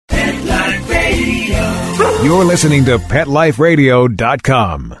You're listening to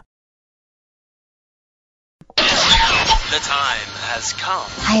PetLifeRadio.com. The time has come.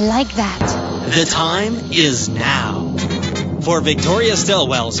 I like that. The time is now for Victoria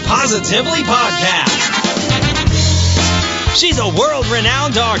Stillwell's Positively Podcast. She's a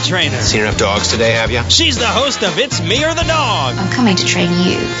world-renowned dog trainer. Seen enough dogs today, have you? She's the host of It's Me or the Dog. I'm coming to train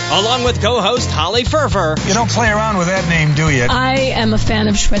you. Along with co-host Holly Furfer. You don't play around with that name, do you? I am a fan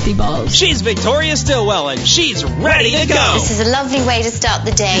of Shwethy Balls. She's Victoria Stillwell, and she's ready to go. This is a lovely way to start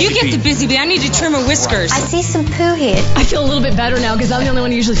the day. You get the busy bee. I need to trim her whiskers. I see some poo here. I feel a little bit better now because I'm the only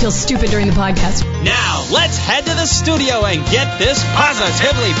one who usually feels stupid during the podcast. Now, let's head to the studio and get this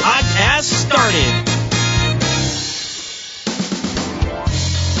Positively Podcast started.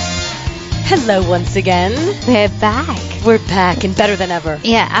 Hello once again. We're back. We're back and better than ever.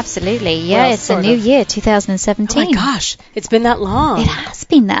 Yeah, absolutely. Yeah, Well, it's a sort new of. year, 2017. Oh my gosh, it's been that long. It has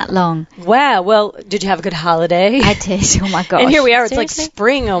been that long. Wow, well, did you have a good holiday? I did. Oh my gosh. And here we are, it's like Seriously?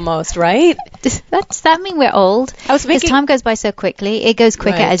 spring almost, right? Does that mean we're old? I was Because making- time goes by so quickly. It goes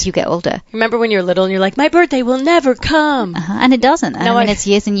quicker Right. as you get older. Remember when you're little and you're like, my birthday will never come. And it doesn't. No, I mean, I- it's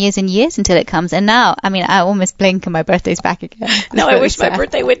years and years and years until it comes. And now, I mean, I almost blink and my birthday's back again. No, I wish my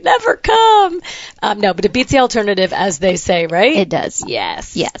birthday would never come. No, but it beats the alternative, as they say, right? It does.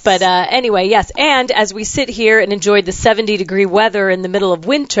 Yes. Yes. But anyway, yes. And as we sit here and enjoy the 70-degree weather in the middle of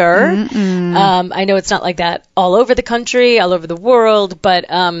winter, I know it's not like that all over the country, all over the world, but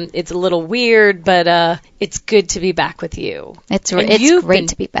it's a little weird, but it's good to be back with you. It's And you've been great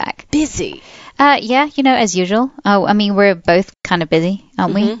to be back. busy. Yeah, as usual. Oh, I mean, we're both kind of busy,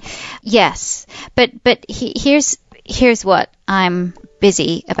 aren't we? Yes. But here's what I'm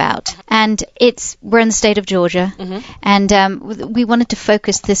busy about. And we're in the state of Georgia. And we wanted to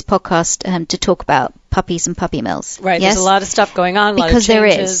focus this podcast to talk about puppies and puppy mills. Right, Yes? there's a lot of stuff going on, a lot of Because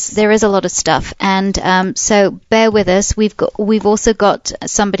changes. there is a lot of stuff, and so bear with us. We've also got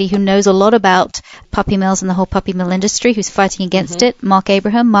somebody who knows a lot about puppy mills and the whole puppy mill industry, who's fighting against it. Mark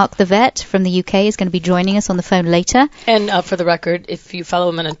the vet from the UK, is going to be joining us on the phone later. And for the record, if you follow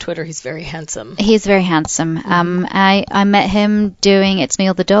him on Twitter, he's very handsome. He is very handsome. I met him doing It's Me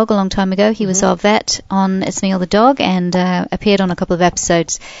or the Dog a long time ago. He was our vet on It's Me or the Dog and appeared on a couple of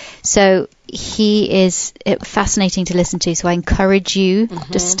episodes. So he is fascinating to listen to. So I encourage you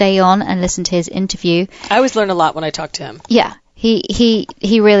to stay on and listen to his interview. I always learn a lot when I talk to him. Yeah. He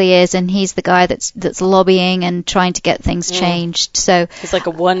really is, and he's the guy that's lobbying and trying to get things changed. So It's like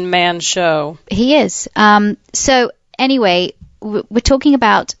a one-man show. he is. So anyway, we're talking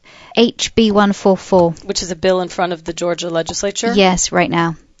about HB 144. Which is a bill in front of the Georgia legislature. Yes, right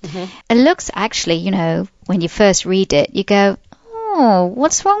now. It looks actually, when you first read it, you go, oh,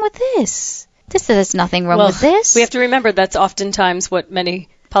 what's wrong with this? There's nothing wrong with this. We have to remember that's oftentimes what many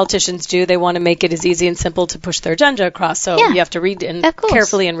politicians do. They want to make it as easy and simple to push their agenda across. So Yeah, you have to read of course.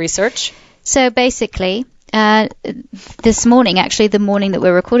 carefully and research. So basically, this morning, actually the morning that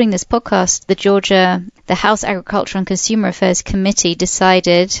we're recording this podcast, the House Agriculture and Consumer Affairs Committee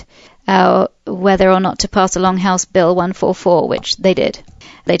decided whether or not to pass along House Bill 144, which they did.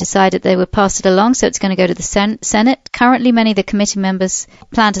 They decided they would pass it along, so it's going to go to the Senate. Currently, many of the committee members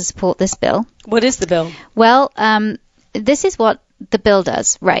plan to support this bill. What is the bill? Well, this is what the bill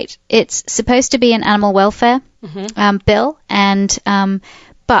does, right? It's supposed to be an animal welfare bill, and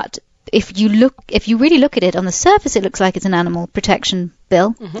but if you really look at it on the surface, it looks like it's an animal protection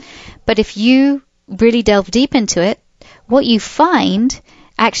bill. But if you really delve deep into it, what you find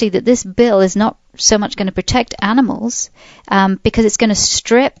actually that this bill is not so much going to protect animals because it's going to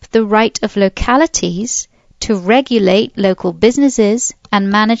strip the right of localities to regulate local businesses and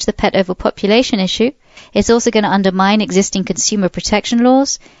manage the pet overpopulation issue. It's also going to undermine existing consumer protection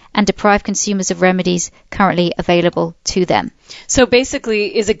laws and deprive consumers of remedies currently available to them. So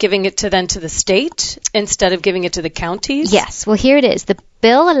basically, is it giving it to the state instead of giving it to the counties? Yes. Well, here it is. The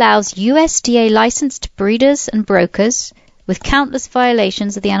bill allows USDA licensed breeders and brokers with countless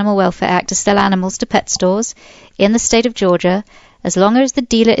violations of the Animal Welfare Act to sell animals to pet stores in the state of Georgia, as long as the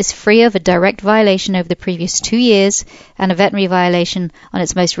dealer is free of a direct violation over the previous 2 years and a veterinary violation on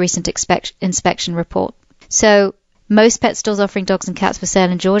its most recent inspection report. So most pet stores offering dogs and cats for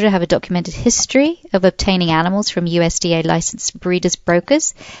sale in Georgia have a documented history of obtaining animals from USDA licensed breeders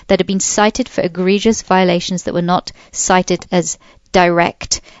brokers that have been cited for egregious violations that were not cited as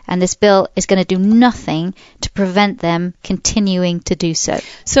direct, and this bill is going to do nothing to prevent them continuing to do so.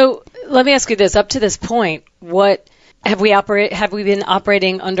 So let me ask you this. Up to this point, what Have we been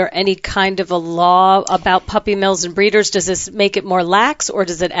operating under any kind of a law about puppy mills and breeders? Does this make it more lax, or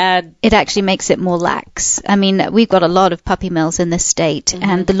does it add? It actually makes it more lax. I mean, we've got a lot of puppy mills in this state,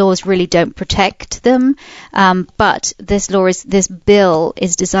 and the laws really don't protect them. But this bill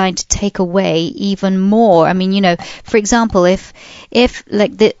is designed to take away even more. I mean, for example, if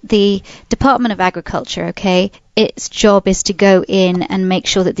like the Department of Agriculture, okay, its job is to go in and make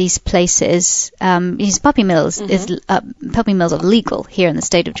sure that these places, these puppy mills, puppy mills are legal here in the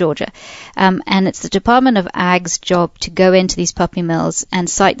state of Georgia, and it's the Department of Ag's job to go into these puppy mills and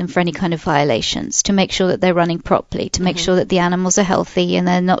cite them for any kind of violations, to make sure that they're running properly, to make sure that the animals are healthy and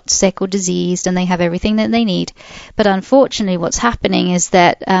they're not sick or diseased and they have everything that they need. But unfortunately, what's happening is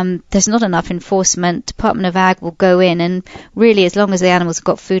that there's not enough enforcement. Department of Ag will go in and really, as long as the animals have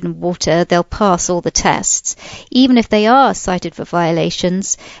got food and water, they'll pass all the tests. Even if they are cited for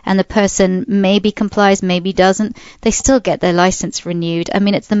violations and the person maybe complies, maybe doesn't, they still get their license renewed. I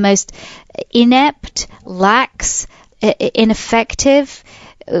mean, it's the most inept, lax, ineffective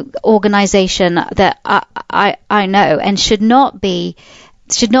organization that I know, and should not be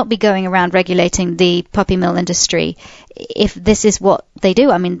going around regulating the puppy mill industry if this is what they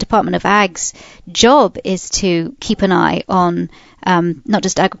do. I mean, Department of Ag's job is to keep an eye on not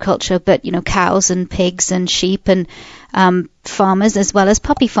just agriculture, but cows and pigs and sheep and farmers, as well as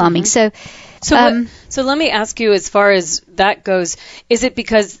puppy farming. So let me ask you, as far as that goes, is it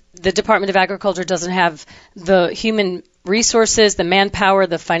because the Department of Agriculture doesn't have the human resources, the manpower,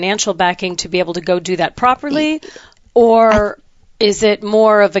 the financial backing to be able to go do that properly, or is it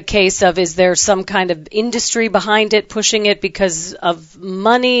more of a case of, is there some kind of industry behind it pushing it because of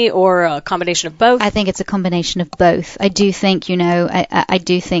money, or a combination of both? I think it's a combination of both. I do think, I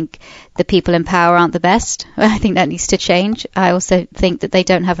do think the people in power aren't the best. I think that needs to change. I also think that they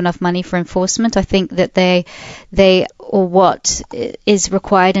don't have enough money for enforcement. I think that or what is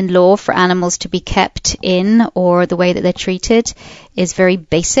required in law for animals to be kept in, or the way that they're treated, is very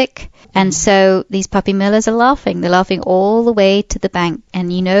basic. And so these puppy millers are laughing. They're laughing all the way to the bank.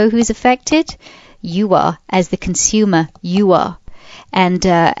 And you know who's affected? You are. As the consumer, you are. And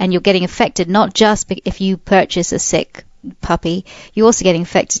you're getting affected, not just if you purchase a sick puppy, you're also getting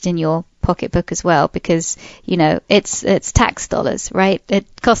affected in your pocketbook as well, because it's tax dollars, right? It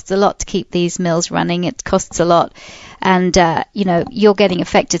costs a lot to keep these mills running. It costs a lot, and you're getting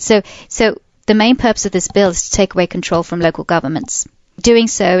affected. So the main purpose of this bill is to take away control from local governments. Doing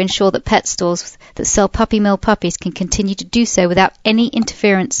so, ensure that pet stores that sell puppy mill puppies can continue to do so without any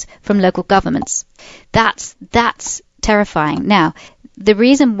interference from local governments. That's terrifying. Now, the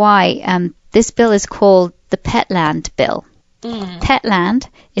reason why this bill is called the Petland Bill. Petland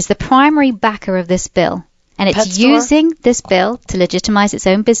is the primary backer of this bill, and it's using this bill to legitimize its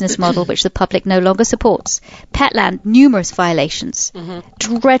own business model, which the public no longer supports. Petland, numerous violations.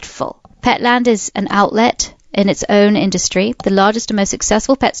 Dreadful. Petland is an outlet in its own industry. The largest and most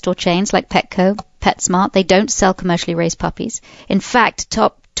successful pet store chains like Petco, PetSmart, they don't sell commercially raised puppies. In fact,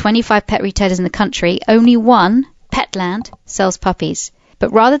 top 25 pet retailers in the country, only one, Petland, sells puppies.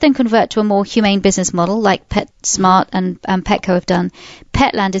 But rather than convert to a more humane business model like PetSmart and Petco have done,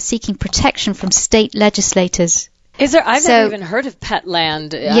 Petland is seeking protection from state legislators. Is there? I've never even heard of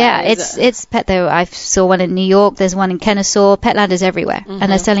Petland. Yeah, it's pet though. I saw one in New York. There's one in Kennesaw. Petland is everywhere, and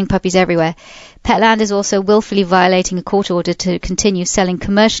they're selling puppies everywhere. Petland is also willfully violating a court order to continue selling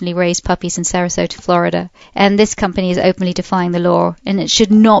commercially raised puppies in Sarasota, Florida. And this company is openly defying the law, and it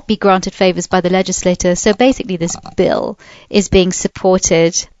should not be granted favors by the legislature. So basically, this bill is being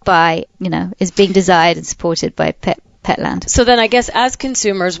supported by, is being desired and supported by Petland. So then I guess as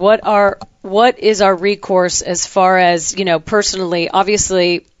consumers, what is our recourse as far as, personally?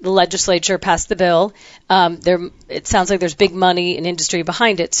 Obviously, the legislature passed the bill. It sounds like there's big money and industry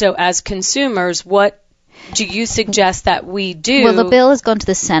behind it. So as consumers, what do you suggest that we do? Well, the bill has gone to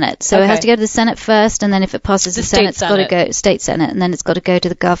the Senate. So it has to go to the Senate first, and then if it passes the Senate, it's got to go state Senate, and then it's got to go to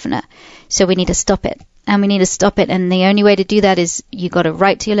the governor. So we need to stop it. And we need to stop it. And the only way to do that is you've got to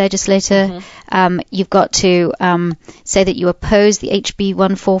write to your legislator. You've got to say that you oppose the HB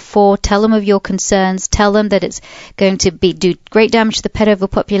 144. Tell them of your concerns. Tell them that it's going to do great damage to the pet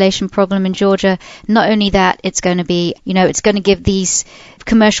overpopulation problem in Georgia. Not only that, it's going to be, it's going to give these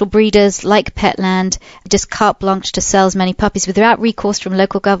commercial breeders like Petland just carte blanche to sell as many puppies without recourse from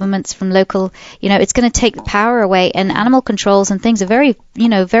local governments, from local, it's going to take the power away. And animal controls and things are very,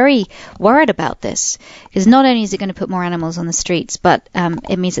 very worried about this. Because not only is it going to put more animals on the streets, but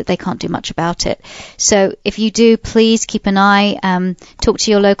it means that they can't do much about it. So if you do, please keep an eye, talk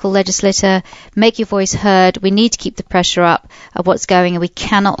to your local legislator, make your voice heard. We need to keep the pressure up of what's going, and we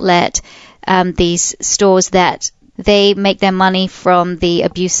cannot let these stores that They make their money from the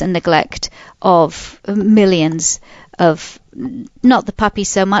abuse and neglect of millions of, not the puppies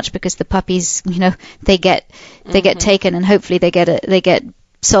so much, because the puppies, they get taken, and hopefully they get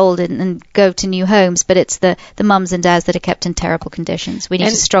sold and go to new homes, but it's the mums and dads that are kept in terrible conditions. We need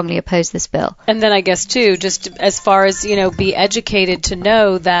to strongly oppose this bill. And then I guess too, just as far as, be educated to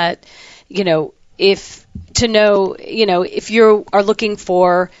know that, if you are looking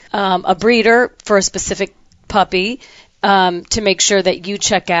for a breeder for a specific puppy, to make sure that you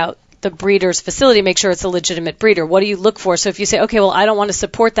check out the breeder's facility, make sure it's a legitimate breeder. What do you look for? So if you say, okay, well, I don't want to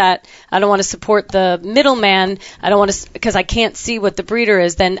support that, I don't want to support the middleman, I don't want to, because I can't see what the breeder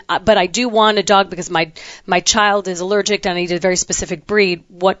is, but I do want a dog because my child is allergic and I need a very specific breed,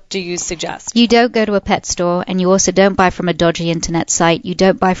 what do you suggest? You don't go to a pet store, and you also don't buy from a dodgy internet site. You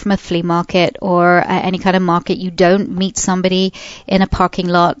don't buy from a flea market or any kind of market. You don't meet somebody in a parking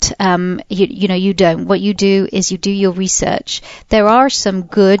lot. You don't. What you do is you do your research. There are some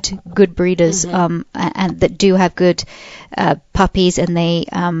good breeders and that do have good puppies, and they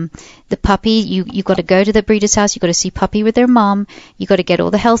the puppy, you got to go to the breeder's house, you got to see puppy with their mom, you got to get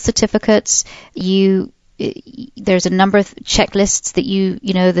all the health certificates, there's a number of checklists that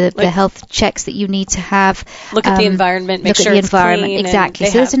the health checks that you need to have. Look at the environment, make sure it's clean. Exactly.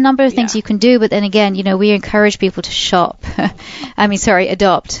 So there's a number of things you can do, but then again, we encourage people to shop.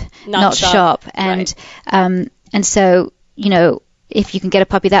 Adopt, not shop. And right. And so, if you can get a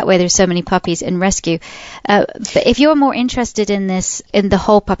puppy that way, there's so many puppies in rescue. But if you're more interested in the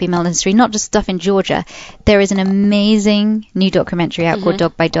whole puppy mill industry, not just stuff in Georgia, there is an amazing new documentary out called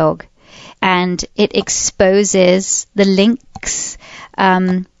Dog by Dog. And it exposes the links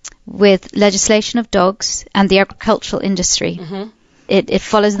with legislation of dogs and the agricultural industry. It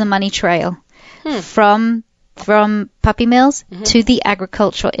follows the money trail from puppy mills to the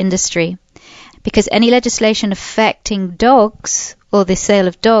agricultural industry. Because any legislation affecting dogs or the sale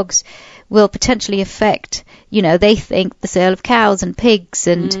of dogs will potentially affect, they think the sale of cows and pigs.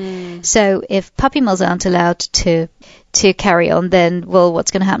 And so if puppy mills aren't allowed to carry on, then, well,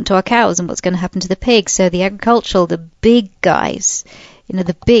 what's going to happen to our cows and what's going to happen to the pigs? So the agricultural, the big guys,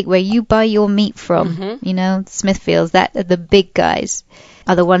 the big, where you buy your meat from, Smithfields, the big guys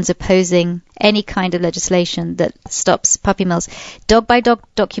are the ones opposing any kind of legislation that stops puppy mills. Dog by Dog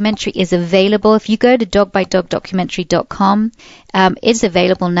documentary is available. If you go to dogbydogdocumentary.com, it's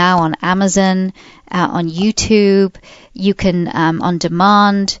available now on Amazon, on YouTube. You can on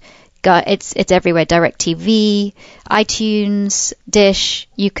demand. It's everywhere. DirecTV, iTunes, Dish.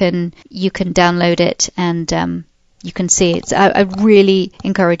 You can download it and you can see it. I really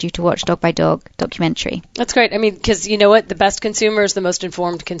encourage you to watch Dog by Dog documentary. That's great. Because you know what? The best consumer is the most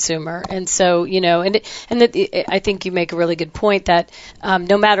informed consumer. And so, I think you make a really good point that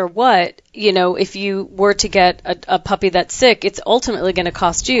no matter what, if you were to get a puppy that's sick, it's ultimately going to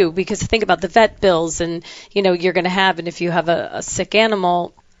cost you, because think about the vet bills and, you're going to have, and if you have a sick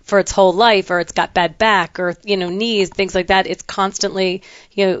animal for its whole life, or it's got bad back or, knees, things like that, it's constantly,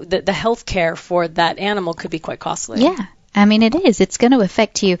 the health care for that animal could be quite costly. Yeah. It is. It's going to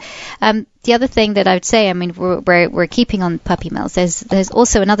affect you. The other thing that I would say, we're keeping on puppy mills. There's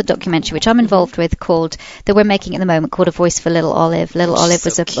also another documentary which I'm involved with that we're making at the moment called A Voice for Little Olive. Little Olive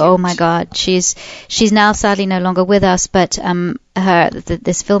was oh my God, she's now sadly no longer with us, but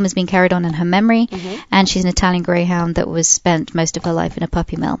this film has been carried on in her memory, and she's an Italian Greyhound that was spent most of her life in a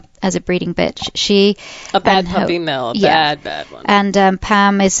puppy mill as a breeding bitch. A bad puppy mill, bad one. And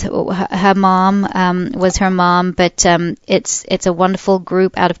Pam is her mom, was her mom, but it's a wonderful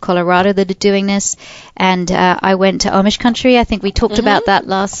group out of Colorado that are doing this. And I went to Amish country. I think we talked about that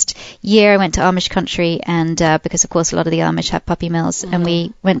last year. I went to Amish country, and because of course a lot of the Amish have puppy mills, and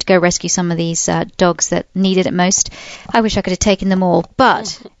we went to go rescue some of these dogs that needed it most. I wish I could have taken them all,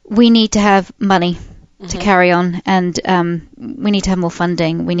 but we need to have money to carry on, and we need to have more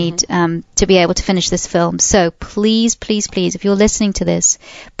funding. We need to be able to finish this film. So please, please, please, if you're listening to this,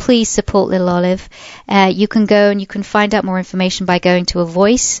 please support Little Olive. You can go and you can find out more information by going to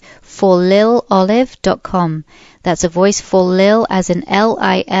avoiceforlilolive.com. That's A Voice for Lil, as in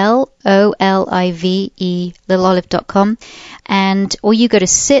LILOLIVE, littleolive.com. Or you go to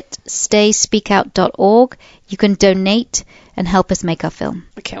sitstayspeakout.org. You can donate and help us make our film.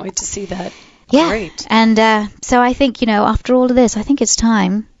 I can't wait to see that. Yeah. Great. And so I think, after all of this, I think it's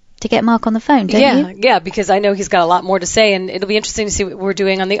time to get Mark on the phone, don't you? Yeah, because I know he's got a lot more to say, and it'll be interesting to see what we're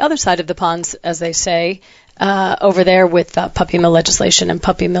doing on the other side of the ponds, as they say, over there with puppy mill legislation and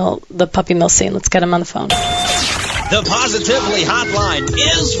the puppy mill scene. Let's get him on the phone. The Positively Hotline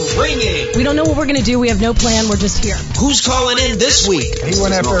is ringing. We don't know what we're going to do. We have no plan. We're just here. Who's calling in this week? He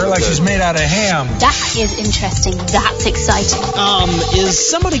went after her like she's made out of ham. That is interesting. That's exciting. Is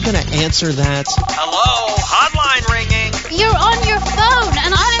somebody going to answer that? Hello, hotline ringing. You're on your phone,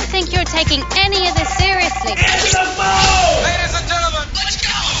 and I don't think you're taking any of this seriously. Answer the phone! Ladies and gentlemen, let's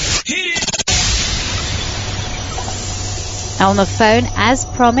go! On the phone, as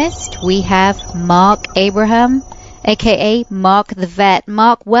promised, we have Mark Abraham, a.k.a. Mark the Vet.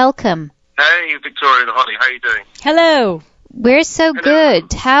 Mark, welcome. Hey, Victoria and Holly, how are you doing? Hello. We're so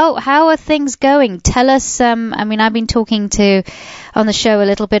good. How are things going? Tell us, I've been talking on the show a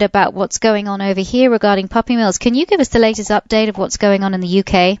little bit about what's going on over here regarding puppy mills. Can you give us the latest update of what's going on in the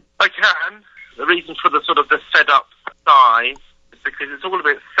UK? I can. The reason for the fed up sigh is because it's all a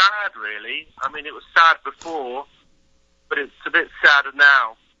bit sad, really. I mean, it was sad before, but it's a bit sadder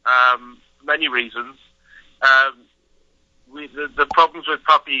now. Many reasons. The problems with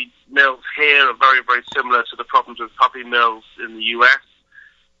puppy mills here are very, very similar to the problems with puppy mills in the US.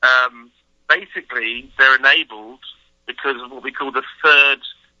 Basically, they're enabled because of what we call the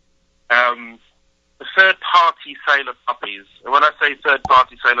third-party sale of puppies. And when I say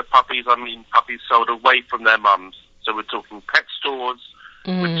third-party sale of puppies, I mean puppies sold away from their mums. So we're talking pet stores,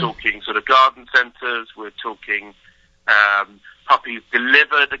 we're talking sort of garden centres, we're talking puppies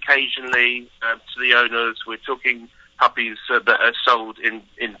delivered occasionally to the owners, we're talking puppies that are sold in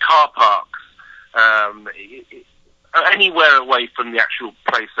car parks, anywhere away from the actual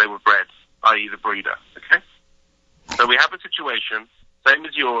place they were bred, i.e. the breeder, okay? So we have a situation, same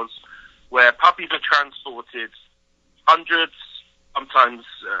as yours, where puppies are transported hundreds, sometimes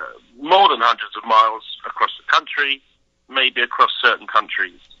more than hundreds of miles across the country, maybe across certain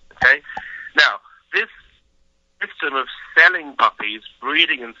countries, okay? Now, this system of selling puppies,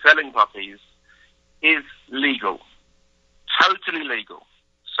 breeding and selling puppies, is legal. Totally legal.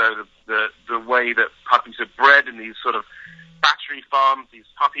 So the way that puppies are bred in these sort of battery farms, these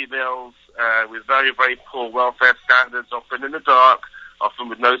puppy mills, with very, very poor welfare standards, often in the dark, often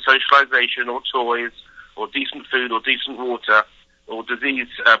with no socialization or toys, or decent food or decent water, or disease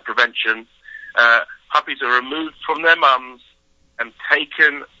prevention. Puppies are removed from their mums and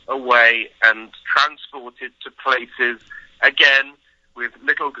taken away and transported to places, again, with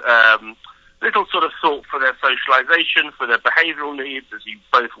little sort of thought for their socialization, for their behavioral needs. As you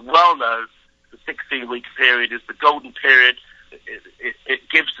both well know, the 16-week period is the golden period. It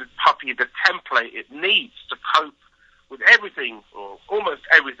gives the puppy the template it needs to cope with everything, or almost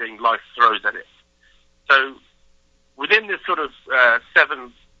everything, life throws at it. So within this sort of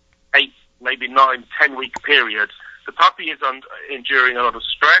 7, 8, maybe 9, 10-week period, the puppy is enduring a lot of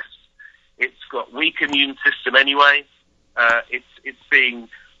stress. It's got weak immune system anyway. It's being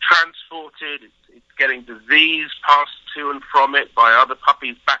transported. It's getting disease passed to and from it by other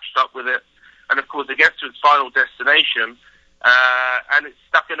puppies batched up with it. And of course, it gets to its final destination, and it's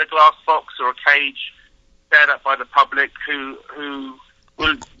stuck in a glass box or a cage, stared at by the public, who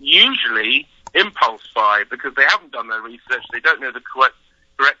will usually impulse buy because they haven't done their research. They don't know the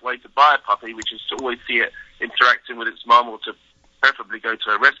correct way to buy a puppy, which is to always see it interacting with its mum, or to preferably go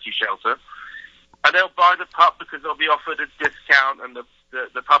to a rescue shelter. And they'll buy the pup because they'll be offered a discount, and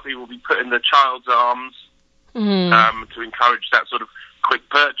the puppy will be put in the child's arms to encourage that sort of quick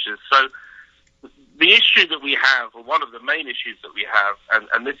purchase. So the issue that we have, or one of the main issues that we have,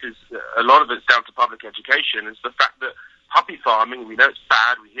 and this is a lot of it's down to public education, is the fact that puppy farming, we know it's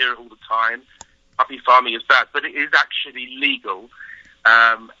bad, we hear it all the time, puppy farming is bad, but it is actually legal,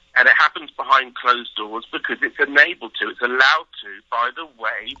 and it happens behind closed doors because it's enabled to, it's allowed to, by the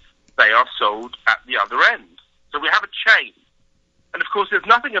way they are sold at the other end. So we have a chain. And of course, there's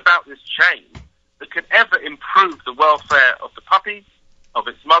nothing about this chain that can ever improve the welfare of the puppy, of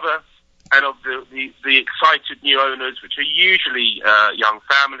its mother, and of the excited new owners, which are usually young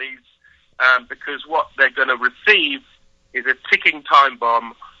families, because what they're going to receive is a ticking time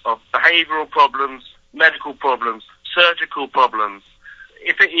bomb of behavioral problems, medical problems, surgical problems.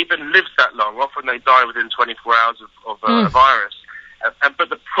 If it even lives that long, often they die within 24 hours of a virus. But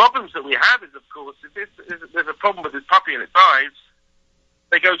the problems that we have is, of course, if there's a problem with this puppy and it dies,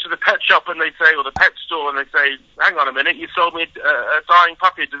 they go to the pet shop and they say, or the pet store, and they say, hang on a minute, you sold me a dying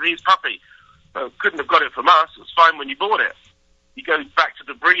puppy, a diseased puppy. Well, couldn't have got it from us. It was fine when you bought it. You go back to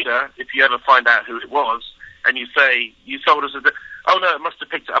the breeder, if you ever find out who it was, and you say, you sold us oh no, it must have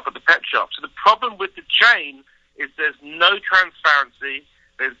picked it up at the pet shop. So the problem with the chain is there's no transparency,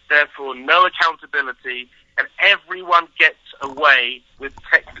 there's therefore no accountability, and everyone gets away with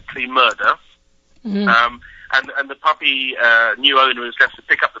technically murder. And the puppy new owner is left to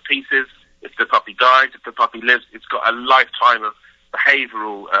pick up the pieces if the puppy dies, if the puppy lives, it's got a lifetime of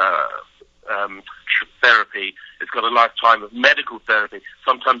behavioural therapy. It's got a lifetime of medical therapy,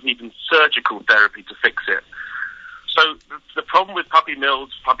 sometimes even surgical therapy to fix it. So the problem with puppy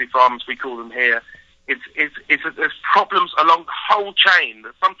mills, puppy farms, we call them here, is that there's problems along the whole chain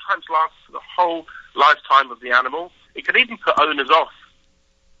that sometimes last for the whole lifetime of the animal. It can even put owners off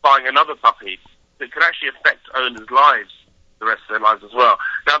buying another puppy. It can actually affect owners' lives, the rest of their lives as well.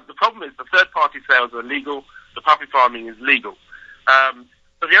 Now, the problem is the third-party sales are legal, the puppy farming is legal.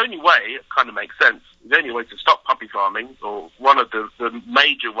 So the only way, it kind of makes sense, the only way to stop puppy farming, or one of the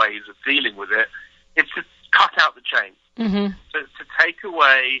major ways of dealing with it, is to cut out the chain. Mm-hmm. So it's to take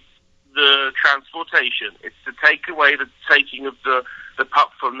away the transportation. It's to take away the taking of the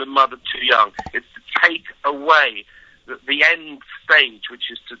pup from the mother too young. It's to take away the end stage,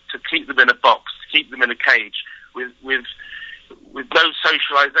 which is to keep them in a box, to keep them in a cage with no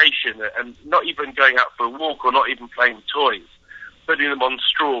socialization and not even going out for a walk or not even playing with toys, putting them on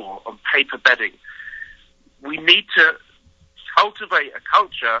straw, on paper bedding. We need to cultivate a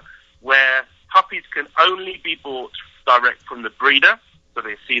culture where puppies can only be bought direct from the breeder, so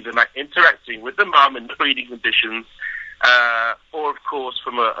they see them interacting with the mum in the breeding conditions, or of course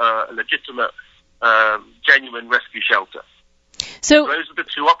from a legitimate, genuine rescue shelter. So those are the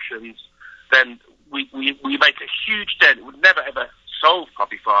two options. Then we make a huge dent. It would never ever solve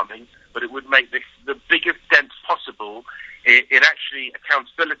puppy farming, but it would make the biggest dent possible in actually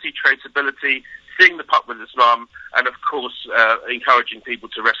accountability, traceability, seeing the pup with its mum, and of course encouraging people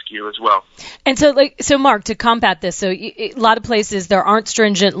to rescue as well. And so Mark, to combat this, a lot of places there aren't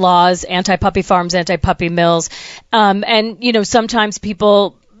stringent laws, anti-puppy farms, anti-puppy mills, and sometimes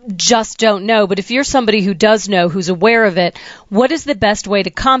people just don't know. But if you're somebody who does know, who's aware of it, what is the best way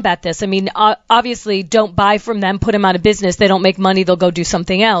to combat this? I mean, obviously, don't buy from them, put them out of business. They don't make money, they'll go do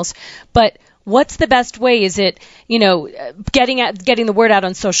something else. But what's the best way? Is it, getting the word out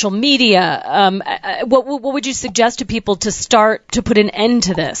on social media? What would you suggest to people to start to put an end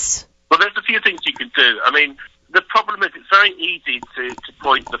to this? Well, there's a few things you can do. I mean, the problem is it's very easy to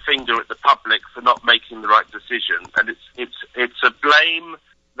point the finger at the public for not making the right decision, and it's a blame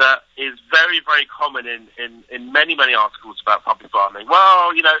that is very, very common in many, many articles about puppy farming.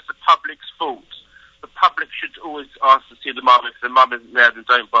 Well, it's the public's fault. The public should always ask to see the mum. If the mum isn't there, then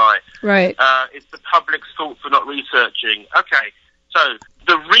don't buy. Right. It's the public's fault for not researching. Okay, so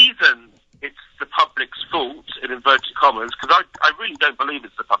the reason it's the public's fault, in inverted commas, because I really don't believe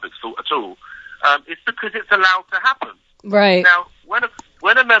it's the public's fault at all, is because it's allowed to happen. Right. Now,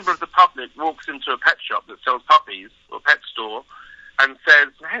 when a member of the public walks into a pet shop that sells puppies, or pet store, and says,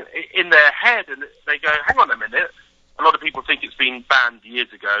 in their head, and they go, hang on a minute, a lot of people think it's been banned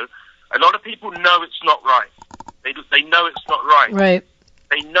years ago. A lot of people know it's not right. They know it's not right. Right.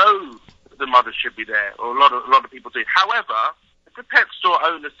 They know the mother should be there, or a lot of people do. However, if the pet store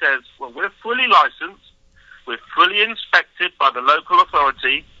owner says, well, we're fully licensed, we're fully inspected by the local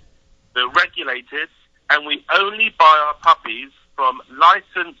authority, they're regulated, and we only buy our puppies from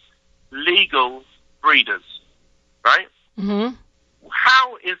licensed, legal breeders, right? Mm-hmm.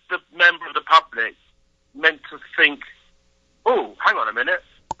 How is the member of the public meant to think, oh, hang on a minute,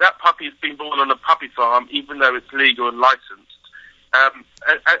 that puppy's been born on a puppy farm, even though it's legal and licensed?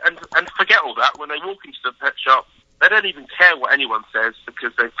 And forget all that. When they walk into the pet shop, they don't even care what anyone says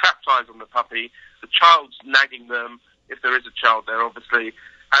because they've clapped eyes on the puppy. The child's nagging them, if there is a child there, obviously,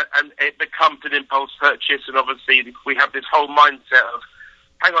 and it becomes an impulse purchase. And obviously, we have this whole mindset of,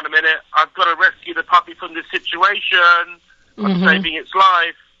 hang on a minute, I've got to rescue the puppy from this situation. I'm saving its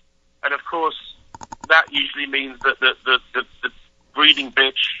life. And of course, that usually means that the breeding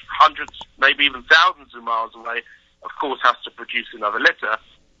bitch, hundreds, maybe even thousands of miles away, of course, has to produce another litter.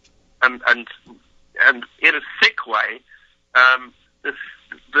 And in a sick way,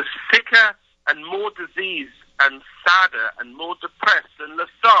 the sicker and more diseased and sadder and more depressed and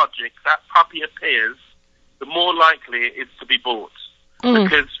lethargic that puppy appears, the more likely it is to be bought.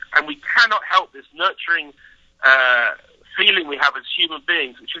 Because we cannot help this nurturing feeling we have as human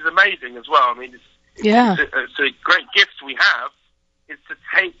beings, which is amazing as well. I mean, it's a great gift we have, is to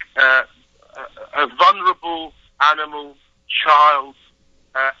take a vulnerable animal, child,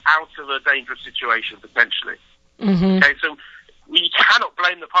 out of a dangerous situation, potentially. Okay, so we cannot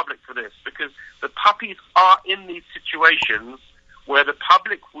blame the public for this, because the puppies are in these situations where the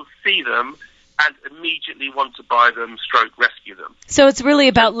public will see them and immediately want to buy them, rescue them. So it's really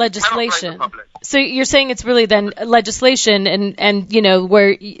about legislation. So you're saying it's really then legislation and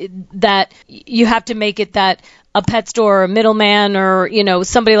where that you have to make it that a pet store or a middleman or,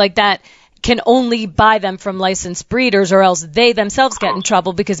 somebody like that can only buy them from licensed breeders, or else they themselves get in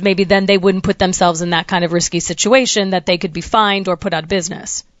trouble because maybe then they wouldn't put themselves in that kind of risky situation that they could be fined or put out of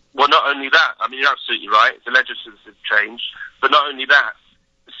business. Well, not only that, I mean, you're absolutely right, the legislative change, but not only that,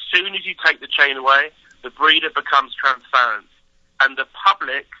 as soon as you take the chain away, the breeder becomes transparent. And the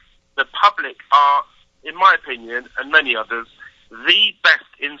public are, in my opinion, and many others, the best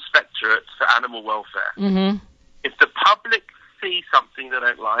inspectorate for animal welfare. Mm-hmm. If the public see something they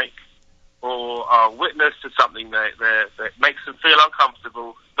don't like, or are witness to something that makes them feel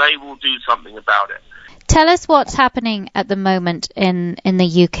uncomfortable, they will do something about it. Tell us what's happening at the moment in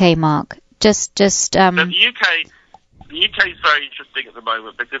the UK, Mark. Just. The UK is very interesting at the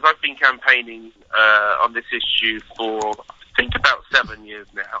moment because I've been campaigning on this issue for, I think, about 7 years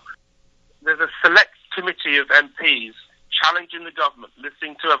now. There's a select committee of MPs challenging the government,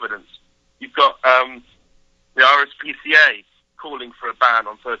 listening to evidence. You've got the RSPCA calling for a ban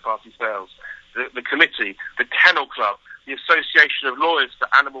on third-party sales, the committee, the Kennel Club, the Association of Lawyers for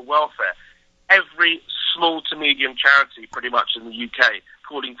Animal Welfare, every small to medium charity pretty much in the UK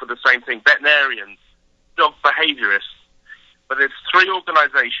calling for the same thing, veterinarians, dog behaviourists. But there's three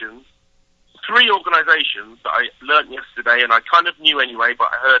organisations that I learnt yesterday, and I kind of knew anyway, but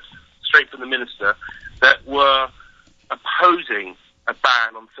I heard straight from the minister, that were opposing a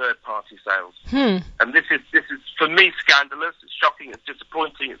ban on third-party sales. And this is for me scandalous. It's shocking. It's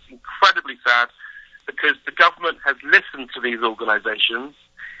disappointing. It's incredibly sad because the government has listened to these organisations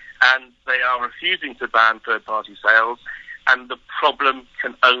and they are refusing to ban third-party sales, and the problem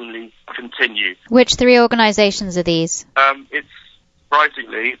can only continue. Which three organisations are these? It's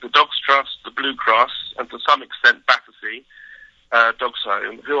surprisingly the Dogs Trust, the Blue Cross, and to some extent Battersea Dogs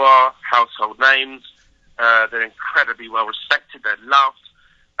Home, who are household names. They're incredibly well respected. They're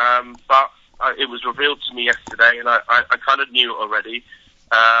loved. But it was revealed to me yesterday, and I kind of knew it already,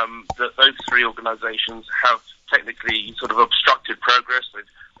 that those three organisations have technically sort of obstructed progress.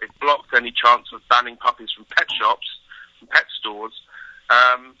 They've blocked any chance of banning puppies from pet shops, from pet stores.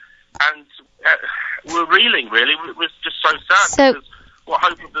 And we're reeling, really. It was just so sad because what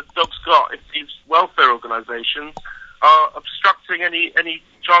hope have the dogs got if these welfare organisations are obstructing any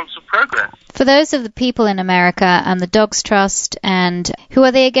chance of progress? For those of the people in America and the Dogs Trust, and who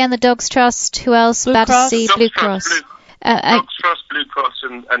are they again? The Dogs Trust, who else? Battersea, Blue Cross. Dogs Trust, Blue Cross,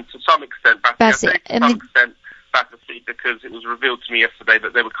 and to some extent Battersea. I say to some extent Battersea because it was revealed to me yesterday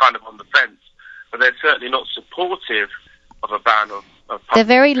that they were kind of on the fence, but they're certainly not supportive of a ban of they're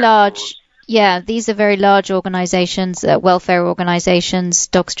very large. Yeah, these are very large organisations, welfare organisations,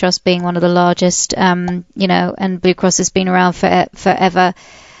 Dogs Trust being one of the largest, and Blue Cross has been around forever.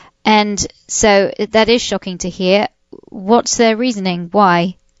 And so that is shocking to hear. What's their reasoning?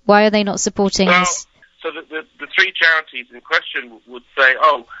 Why? Why are they not supporting this? So the three charities in question would say,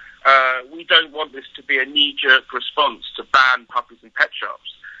 we don't want this to be a knee-jerk response to ban puppies in pet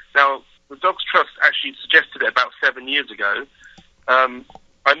shops. Now, the Dogs Trust actually suggested it about 7 years ago.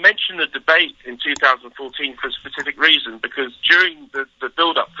 I mentioned the debate in 2014 for a specific reason, because during the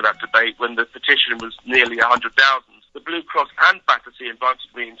build-up to that debate, when the petition was nearly 100,000, the Blue Cross and Battersea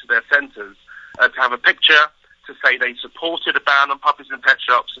invited me into their centres to have a picture to say they supported a ban on puppies in pet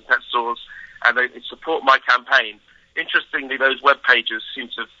shops and pet stores, and they support my campaign. Interestingly, those web pages seem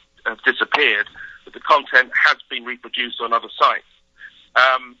to have disappeared, but the content has been reproduced on other sites.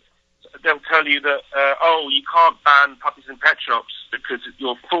 They'll tell you that, you can't ban puppies in pet shops because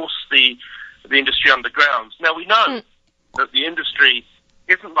you'll force the industry underground. Now, we know that the industry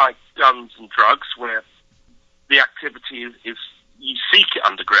isn't like guns and drugs, where the activity is you seek it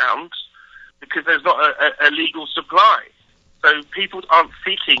underground, because there's not a legal supply. So people aren't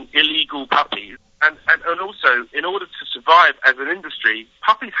seeking illegal puppies. And also, in order to survive as an industry,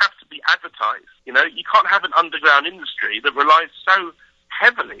 puppies have to be advertised. You can't have an underground industry that relies so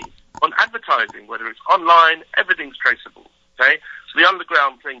heavily on advertising, whether it's online, everything's traceable. Okay, so the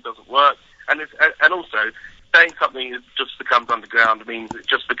underground thing doesn't work, and also saying something just becomes underground means it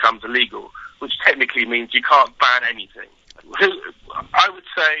just becomes illegal, which technically means you can't ban anything. I would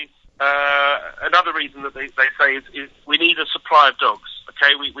say another reason that they say is we need a supply of dogs.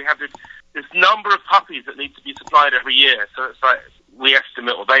 Okay, we have this number of puppies that need to be supplied every year, so it's like they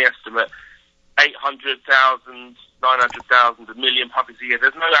estimate 800,000, 900,000, 1 million puppies a year.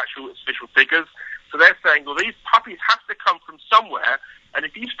 There's no actual official figures. So they're saying, well, these puppies have to come from somewhere, and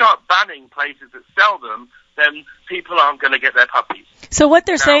if you start banning places that sell them, then people aren't going to get their puppies. So what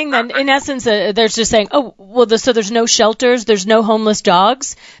they're saying then, in essence, they're just saying, so there's no shelters, there's no homeless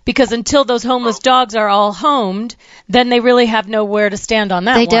dogs, because until those homeless dogs are all homed, then they really have nowhere to stand on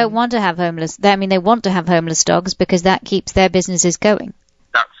that. They don't want to have homeless. They want to have homeless dogs because that keeps their businesses going.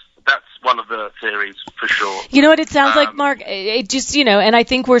 That's one of the theories for sure. You know what it sounds like, Mark? It just, and I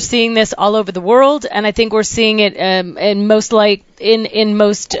think we're seeing this all over the world, and I think we're seeing it in most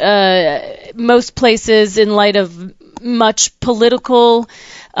places in light of much political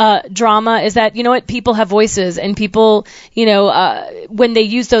drama, is that, people have voices, and people, when they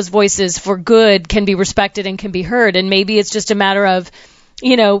use those voices for good, can be respected and can be heard. And maybe it's just a matter of,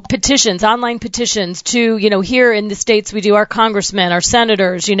 petitions, online petitions to, here in the States, we do our congressmen, our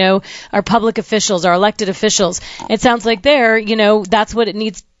senators, our public officials, our elected officials. It sounds like that's what it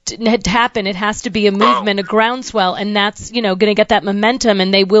needs to happen. It has to be a movement, a groundswell, and that's, going to get that momentum,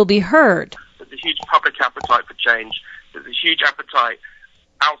 and they will be heard. There's a huge public appetite for change. There's a huge appetite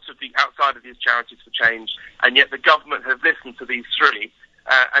outside of these charities for change, and yet the government have listened to these three,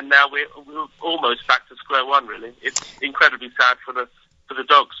 and now we're almost back to square one, really. It's incredibly sad for the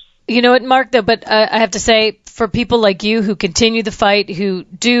dogs. You know what, Mark, though, but I have to say, for people like you who continue the fight, who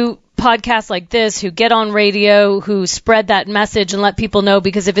do podcasts like this, who get on radio, who spread that message and let people know,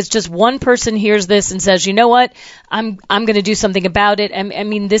 because if it's just one person hears this and says, you know what, I'm going to do something about it. I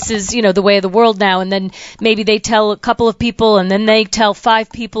mean, this is, the way of the world now. And then maybe they tell a couple of people, and then they tell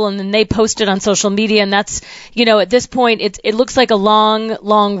 5 people, and then they post it on social media. And that's, at this point, it looks like a long,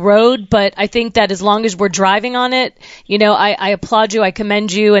 long road. But I think that as long as we're driving on it, I applaud you. I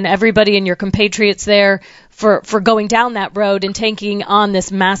commend you and everybody and your compatriots there for going down that road and taking on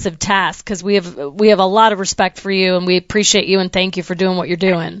this massive task, because we have a lot of respect for you, and we appreciate you, and thank you for doing what you're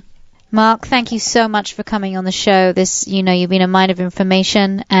doing. Mark, thank you so much for coming on the show. This, you've been a mine of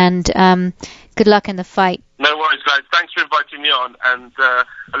information, and good luck in the fight. No worries, guys. Thanks for inviting me on, and I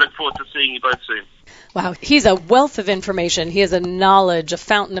look forward to seeing you both soon. Wow, he's a wealth of information. He has a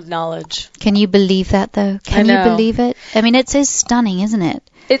fountain of knowledge. Can you believe that, though? Can you believe it? I mean, it's stunning, isn't it?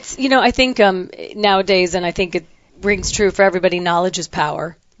 It's, I think nowadays, and I think it rings true for everybody, knowledge is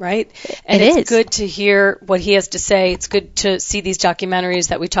power, right? And it's good to hear what he has to say. It's good to see these documentaries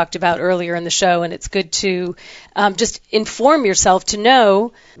that we talked about earlier in the show, and it's good to just inform yourself to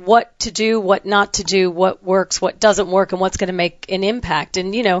know what to do, what not to do, what works, what doesn't work, and what's going to make an impact.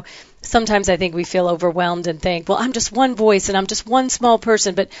 And, sometimes I think we feel overwhelmed and think, well, I'm just one voice and I'm just one small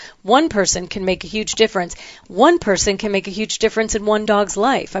person, but one person can make a huge difference. One person can make a huge difference in one dog's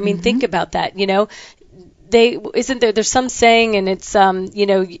life. I mean, think about that, there's some saying, and it's,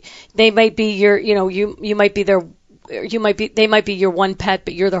 they might be your, you might be their, they might be your one pet,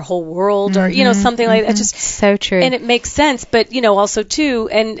 but you're their whole world, or, something like that. Just so true. And it makes sense. But, also too,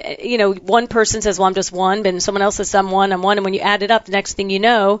 and, one person says, well, I'm just one, but someone else says, I'm one. And when you add it up, the next thing you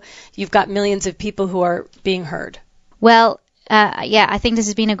know, you've got millions of people who are being heard. Well, I think this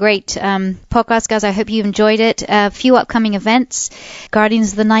has been a great podcast, guys. I hope you enjoyed it. A few upcoming events.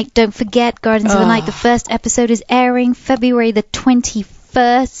 Guardians of the Night. Don't forget, Guardians of the Night. The first episode is airing February the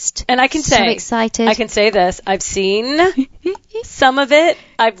 21st. And I can say, so excited. I can say this. I've seen some of it.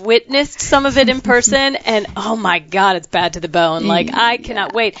 I've witnessed some of it in person, and oh my God, it's bad to the bone. Like, I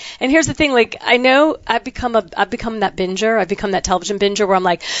cannot wait. And here's the thing, like, I know I've become that binger. I've become that television binger where I'm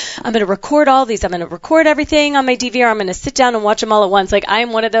like, I'm going to record all these. I'm going to record everything on my DVR. I'm going to sit down and watch them all at once. Like, I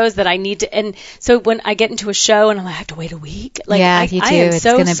am one of those that I need to. And so when I get into a show and I'm like, I have to wait a week. Like, yeah, you do. I am it's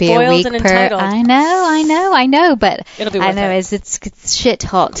so going to be a week and per. entitled. I know, but it'll be worth I know it. It's shit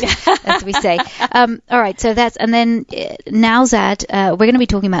hot, as we say. All right, so that's, and then Nowzad. We're going to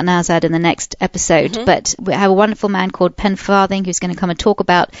be talking about Nowzad in the next episode, but we have a wonderful man called Penn Farthing who's going to come and talk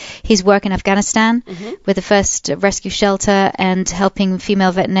about his work in Afghanistan with the first rescue shelter, and helping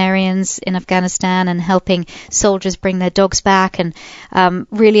female veterinarians in Afghanistan, and helping soldiers bring their dogs back, and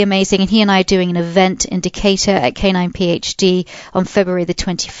really amazing. And he and I are doing an event in Decatur at K9 PhD on February the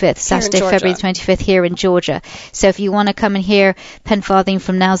 25th, Saturday, February the 25th, here in Georgia. So if you want to come and hear Penn Farthing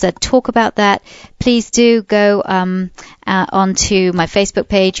from Nowzad talk about that, please do go onto my Facebook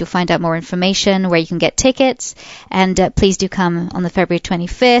page. You'll find out more information where you can get tickets, and please do come on the February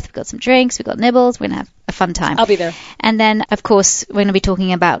 25th. We've got some drinks, we've got nibbles, we're going to have a fun time. I'll be there. And then, of course, we're going to be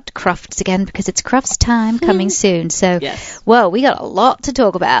talking about crufts again, because it's crufts time coming soon. So, whoa, we got a lot to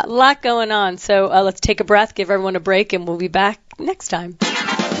talk about. A lot going on. So let's take a breath, give everyone a break, and we'll be back next time.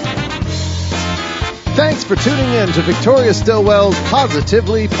 Thanks for tuning in to Victoria Stilwell's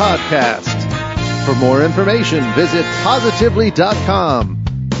Positively Podcast. For more information, visit positively.com.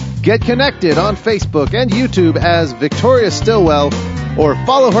 Get connected on Facebook and YouTube as Victoria Stilwell, or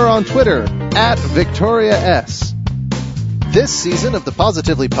follow her on Twitter at Victoria S. This season of the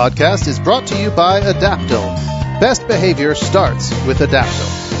Positively Podcast is brought to you by Adaptil. Best behavior starts with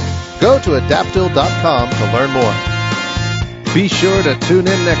Adaptil. Go to Adaptil.com to learn more. Be sure to tune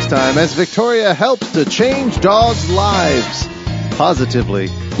in next time as Victoria helps to change dogs' lives. positively.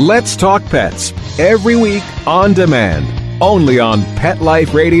 Let's Talk Pets, every week on demand, only on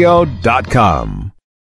PetLifeRadio.com.